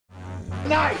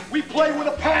night, we play with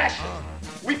a passion.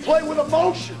 We play with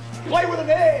emotion. Play with an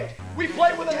edge. We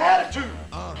play with an attitude.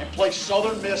 And play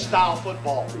Southern Miss style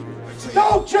football.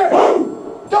 Don't you?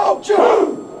 Don't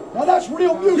you? Now that's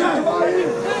real music to my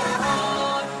ears.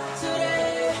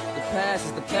 The past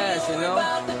is the past, you know?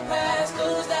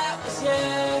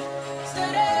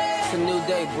 It's a new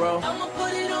day, bro.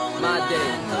 My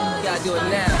day. You gotta do it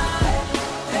now.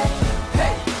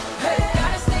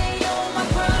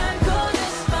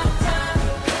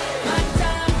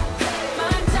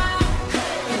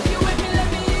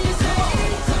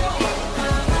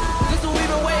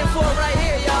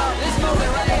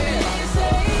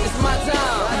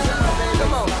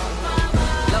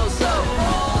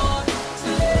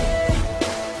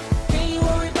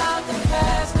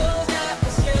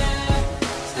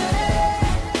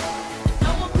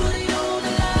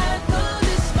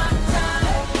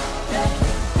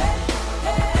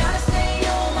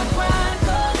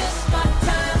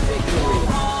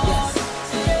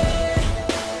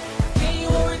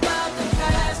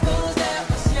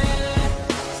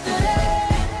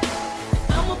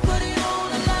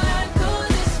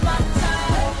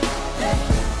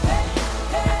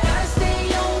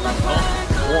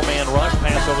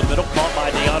 Over the middle, caught by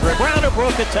DeAndre Brown, who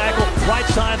broke a tackle, right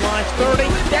sidelines, 30,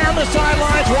 down the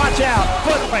sidelines, watch out,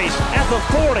 foot race at the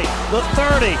 40, the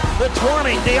 30, the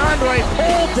 20, DeAndre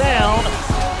pulled down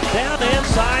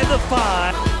inside the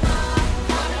 5.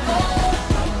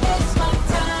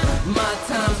 My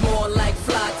time's more like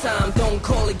fly time, don't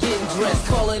call it getting dressed,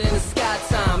 call it in the sky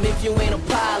time. If you ain't a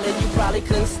pilot, you probably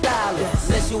couldn't style it.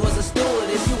 Unless you was a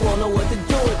stewardess, you won't know what to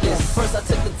do with this. First I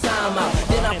took the time out,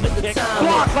 then I put the time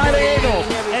blocked by the Eagles,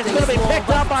 and it's going to be picked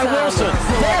up by Wilson.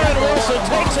 Darren Wilson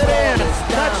takes it in.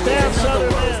 Touchdown Southern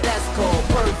Miss. That's called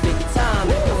perfect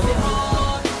timing.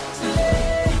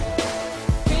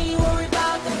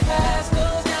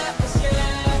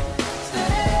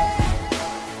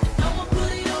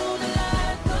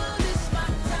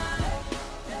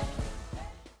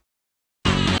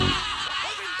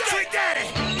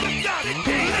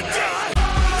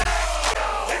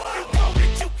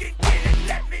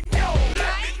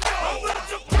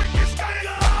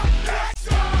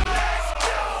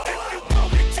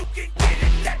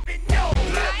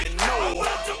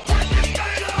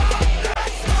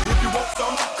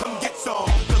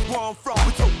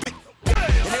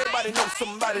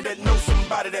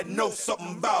 Somebody that knows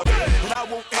something about it. And I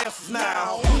want answers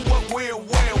now. Who, what, where,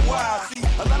 why? See,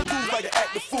 a lot of dudes like to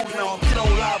act the fool now. Get on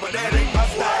live, but that ain't my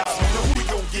style. So who we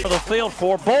gonna get? For the field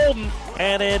for Bolden,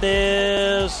 and it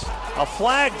is a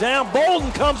flag down.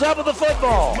 Bolden comes up with the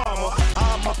football. Mama,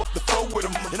 I'm up the floor with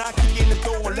him, and I kick in the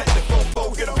door and let the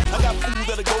football get him. I got fools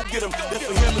that'll go get him. That's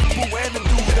for him and Pooh and the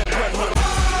dude that run him.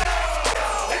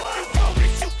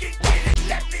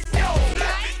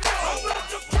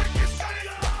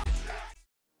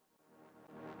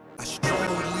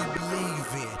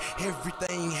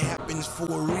 Everything happens for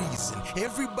a reason.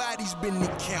 Everybody's been to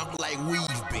count like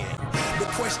we've been. The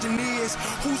question is,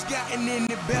 who's gotten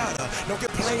any better? Don't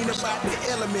complain about the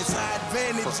elements, our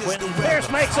advantage is the weather. Pierce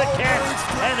makes a catch,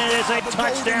 and it is a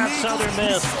touchdown Southern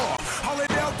Miss. All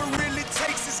it ever really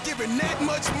takes is giving that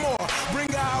much more. Bring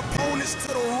our opponents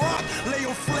to the rock, lay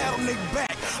them flat on their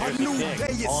back. A new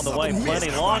day is on the way, plenty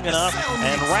long enough,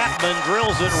 and Ratman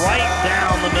drills it right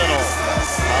down the middle.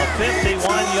 A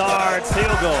 51-yard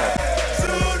field goal.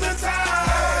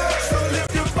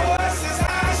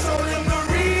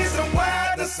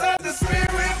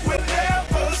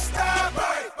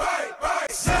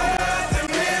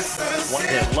 One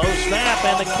hit, low snap,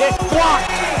 and the kick blocked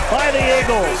by the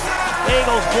Eagles.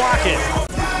 Eagles block it.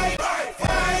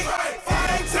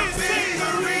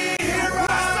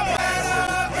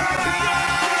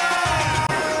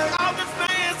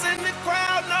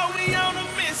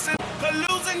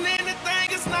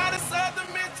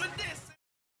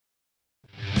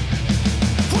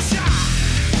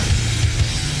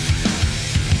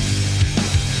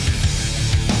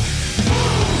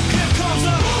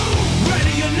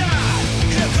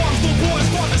 Here comes the boys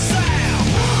for the sound.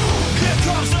 Here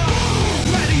comes the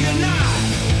ready or not.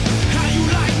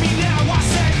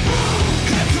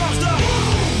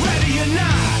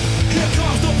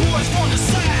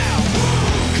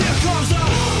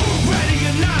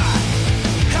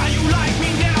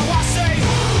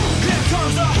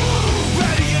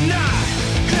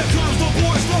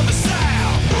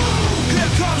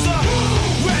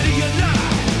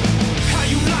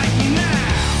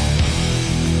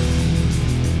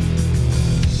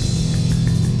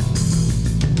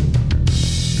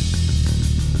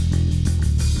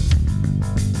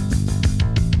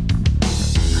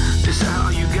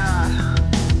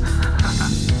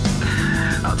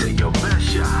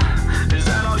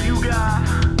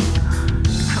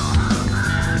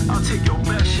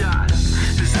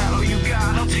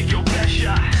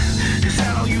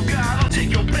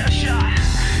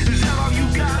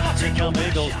 come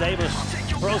Eagles. Davis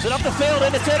throws it up the field,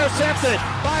 and it's intercepted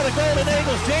by the Golden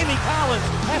Eagles. Jamie Collins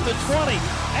at the 20,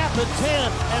 at the 10,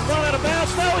 and run out of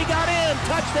bounds. No, he got in.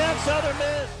 Touchdown, Southern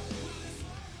Miss.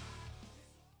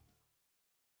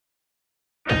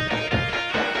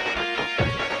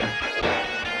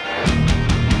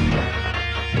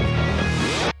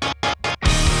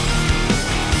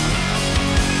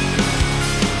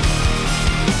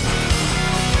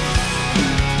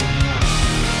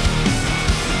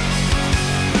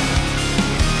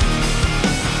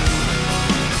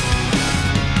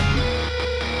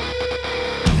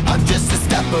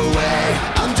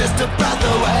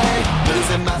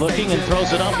 Looking and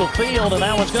throws it up the field, and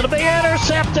that one's going to be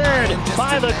intercepted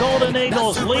by the Golden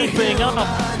Eagles, leaping up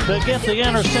to get the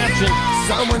interception.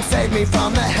 Someone save me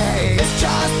from the haze. It's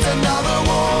just another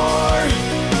war,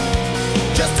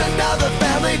 just another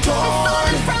family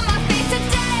torn. From my feet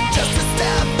today. Just a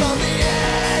step on the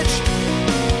edge,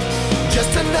 just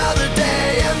another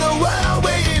day in the world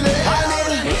we live.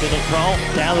 Into the throw,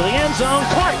 down to the end zone,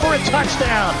 caught for a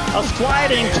touchdown. A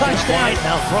sliding touchdown.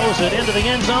 Now throws it into the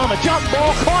end zone. A jump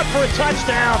ball, caught for a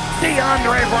touchdown.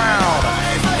 DeAndre Brown.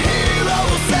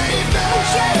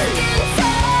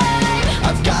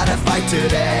 I've gotta fight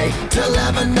today to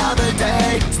live another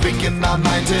day. Speaking my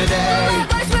mind today.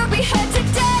 My voice will be heard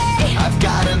today. I've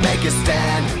gotta make a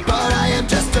stand, but I am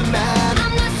just a man.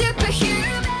 I'm not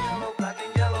superhuman. Black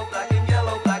and yellow, black and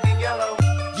yellow, black and yellow.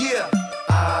 Yeah,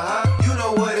 you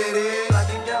know what it is. Black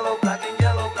and yellow, black and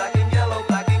yellow, black and yellow,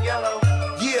 black and yellow.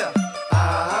 Yeah,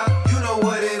 you know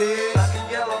what it is. Black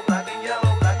and yellow, black and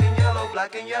yellow, black and yellow,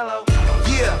 black and yellow.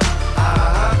 Yeah,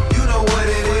 you know what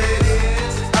it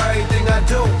is. Everything I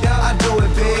do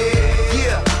it big.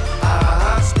 Yeah,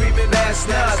 screaming that's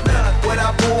not when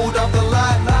I pulled off the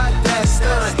lot. That's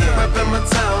not reppin' my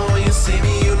town. When you see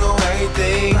me, you know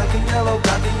everything. Black and yellow,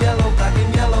 black and yellow, black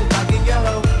and yellow, black and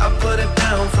yellow. I put it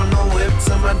down from the whip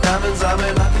to my diamonds. I'm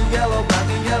in black and yellow, black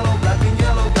and yellow, black and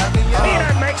yellow, black and yellow.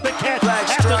 Peanut makes the catch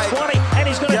at the 20, and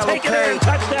he's going to take it in.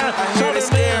 Touchdown. I hear they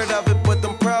scared of it, but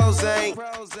them pros ain't.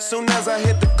 Soon as I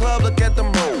hit the club, look at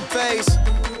them whole face.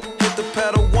 Hit the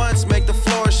pedal once, make the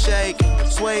floor shake.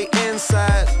 Sway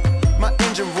inside, my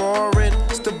engine roaring.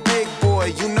 It's the big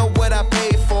boy, you know what I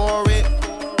paid for it.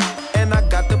 And I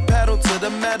got the pedal to the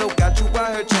metal. Got you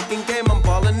out here checking game, I'm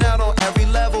balling out on every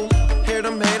level. Hear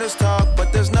them haters talk,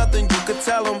 but there's nothing you could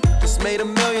tell them. Just made $1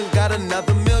 million, got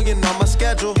another $1 million on my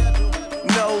schedule.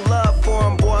 No love for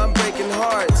them, boy, I'm breaking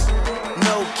hearts.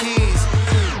 No keys,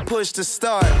 push to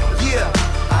start. Yeah,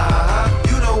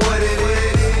 you know what it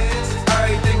is.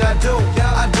 Everything I do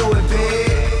it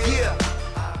big. Yeah.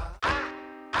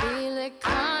 Feel it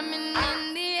coming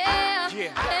in the air.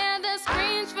 Hear the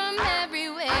screams from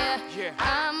everywhere.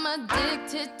 I'm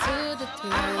addicted to the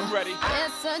thrill. I'm ready.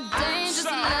 It's a dangerous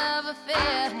love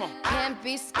affair. Can't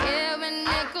be scared when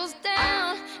it goes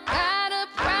down. Got a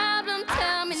problem?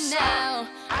 Tell me now.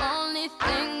 Only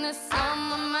thing that's on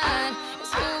my mind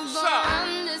is who's gonna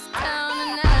run this town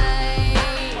tonight.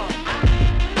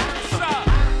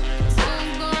 Who's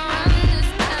gonna run this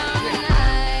town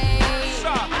tonight?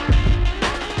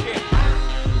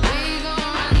 We gonna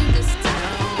run this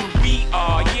town. We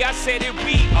are, yeah, I said it,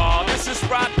 we are. This is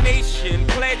Rock Nation,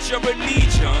 pledge your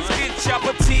allegiance. Get your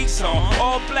boutiques on,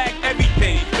 all black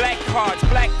everything. Black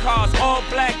cars, all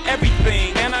black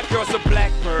everything. And our girls are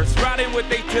blackbirds, riding with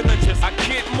they diligence. I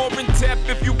get more in depth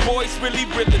if you boys really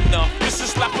real enough. This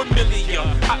is like familiar,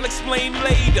 I'll explain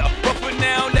later. But for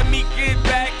now, let me get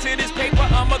back to this paper.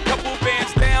 I'm a couple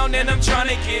bands down and I'm trying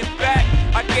to get back.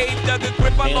 I gave Doug a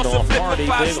grip, I lost a flip for 5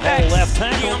 big stacks. hole left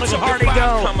tackle, look at Hardy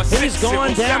go. He's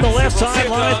going down the left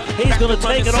sideline. He's going to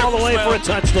take it all the way for a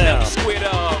touchdown. Life's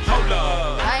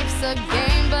a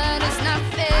game, but it's not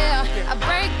fair. I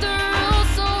break the rules,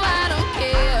 so I don't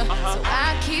care. So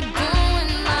I keep doing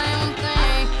my own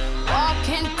thing,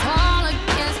 walking tall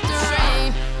against the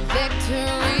rain.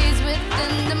 Victories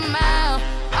within the mile,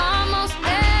 almost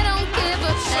there, don't give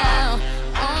up now.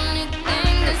 Only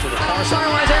thing that's Far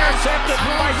sideline intercepted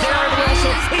by Darren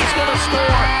Wilson. He's going to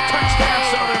score. Touchdown,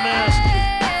 Southern Miss.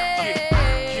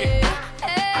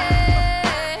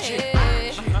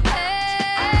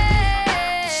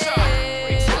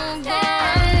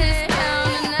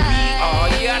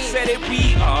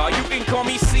 We are, you can call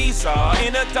me Caesar,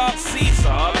 in a dark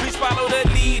Caesar, please follow the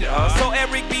leader. So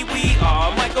Eric B, we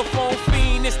are, microphone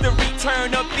fiend, it's the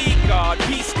return of the God,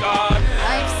 peace God.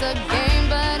 Life's a game,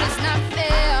 but it's not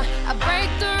fair. I break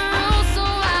the rules, so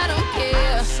I don't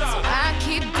care. So I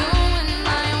keep doing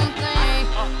my own thing,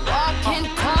 walking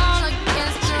tall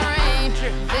against the rain.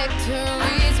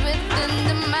 Victories within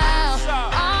the mile,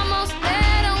 almost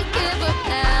there, don't give up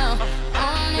now.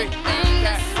 Only thing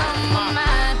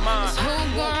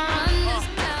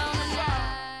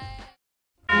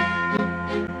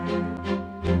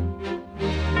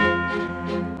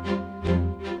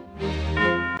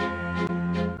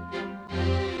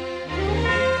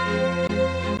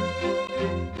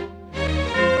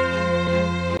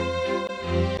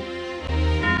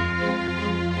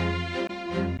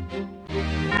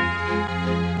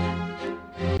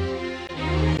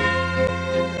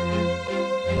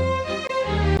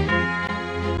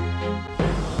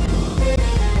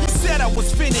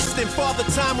then Father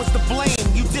Time was to blame.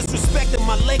 You disrespected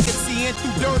my legacy and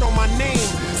threw dirt on my name.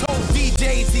 Told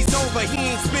DJs he's over, he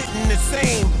ain't spitting the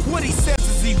same. What he says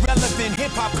is irrelevant,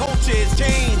 hip-hop culture has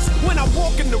changed. When I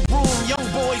walk in the room, young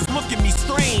boys look at me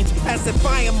strange, as if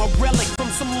I am a relic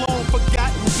from some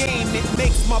long-forgotten game. It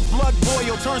makes my blood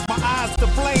boil, turns my eyes to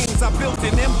flames. I built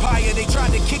an empire, they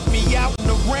tried to kick me out in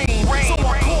the rain. So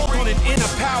I called on an inner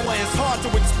power, it's hard to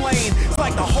explain. It's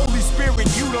like the Holy Spirit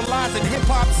utilizing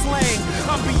hip-hop slang.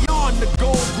 I'm beyond the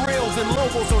gold grills and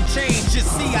logos on chains. You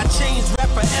see, I changed rap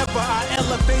forever, I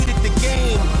elevated the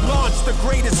game. Launched the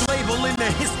greatest label in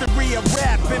the history of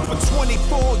rap. And for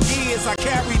 24 years, I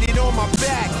carried it on my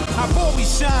back. I've always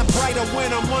shined brighter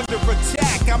when I'm under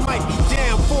attack. I might be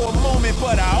down for a moment,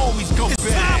 but I always come back.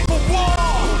 It's time for war!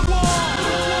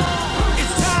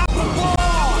 It's time for war!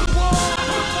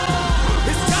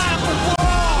 It's time for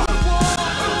war!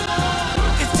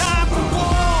 It's time for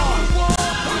war!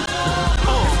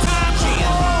 It's time for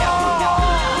war!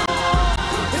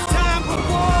 It's time for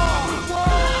war!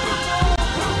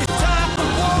 It's time for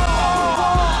war!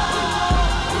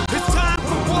 It's time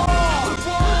for war!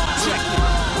 Check it!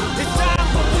 It's time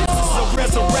for war! It's a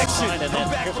resurrection. And then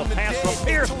here's a pass from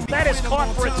Pierce. That is caught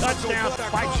for a touchdown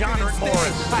by Jonathan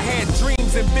Morris. I had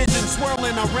dreams and visions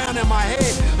swirling around in my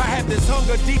head. I have this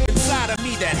hunger deep inside of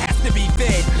me that has to be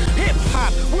fed. Hip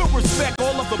hop will respect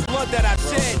all of the blood that I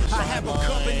shed. I have a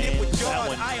covenant with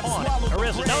God. I have swallowed the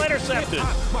bread. No, intercepted.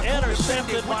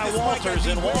 Intercepted by Walters,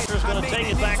 and Walters going to take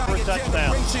it back for a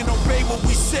touchdown. Obey what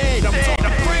we said. I'm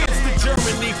talking France to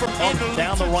Germany from Italy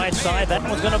down the right side. That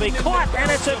one's going to be caught,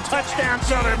 and it's a touchdown,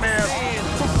 Southern Miss.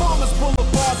 From Farmers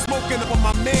Boulevard, smoking up with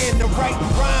my man, the writing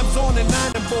rhymes on the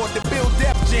 9 board to build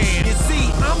Def Jam. You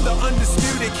see, I'm the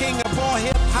undisputed king of all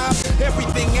hip hop.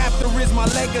 Everything after is my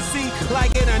legacy,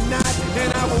 like it or not,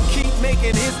 and I will keep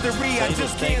making history. I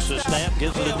just can't stop. Snap,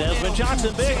 gives it to Desmond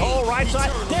Johnson. Big hole, right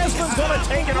side. Desmond's going to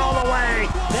take it all the way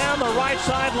down the right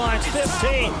sidelines. 15,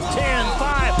 10,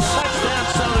 5, touchdown,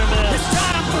 Southern Miss. It's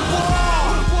time for war.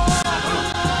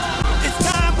 It's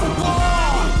time for war.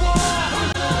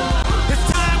 It's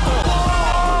time for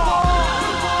war.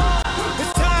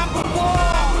 It's time for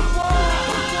war.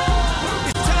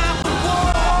 It's time for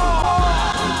war.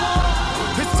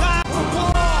 It's time for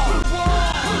war.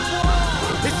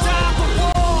 It's time for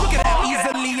war. Look at how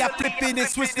easily I flip it and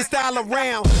switch the style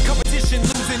around. Competition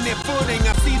losing their footing,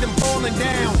 I see them falling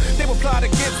down. They will plot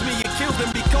against me and kill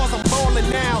them because I'm balling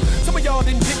now. Some of y'all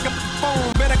didn't pick up the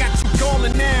phone, but I got you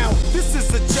calling now. This is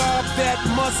a job that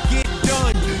must get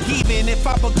done, even if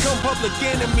I become public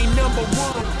enemy number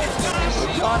one.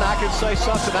 John, I can say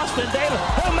something. Austin Davis,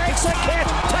 who makes a catch.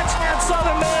 Touchdown,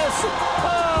 Southern Miss.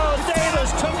 Oh,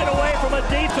 Davis took it away from a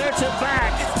defensive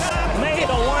back. Made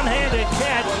a one-handed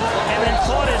catch and then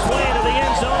caught his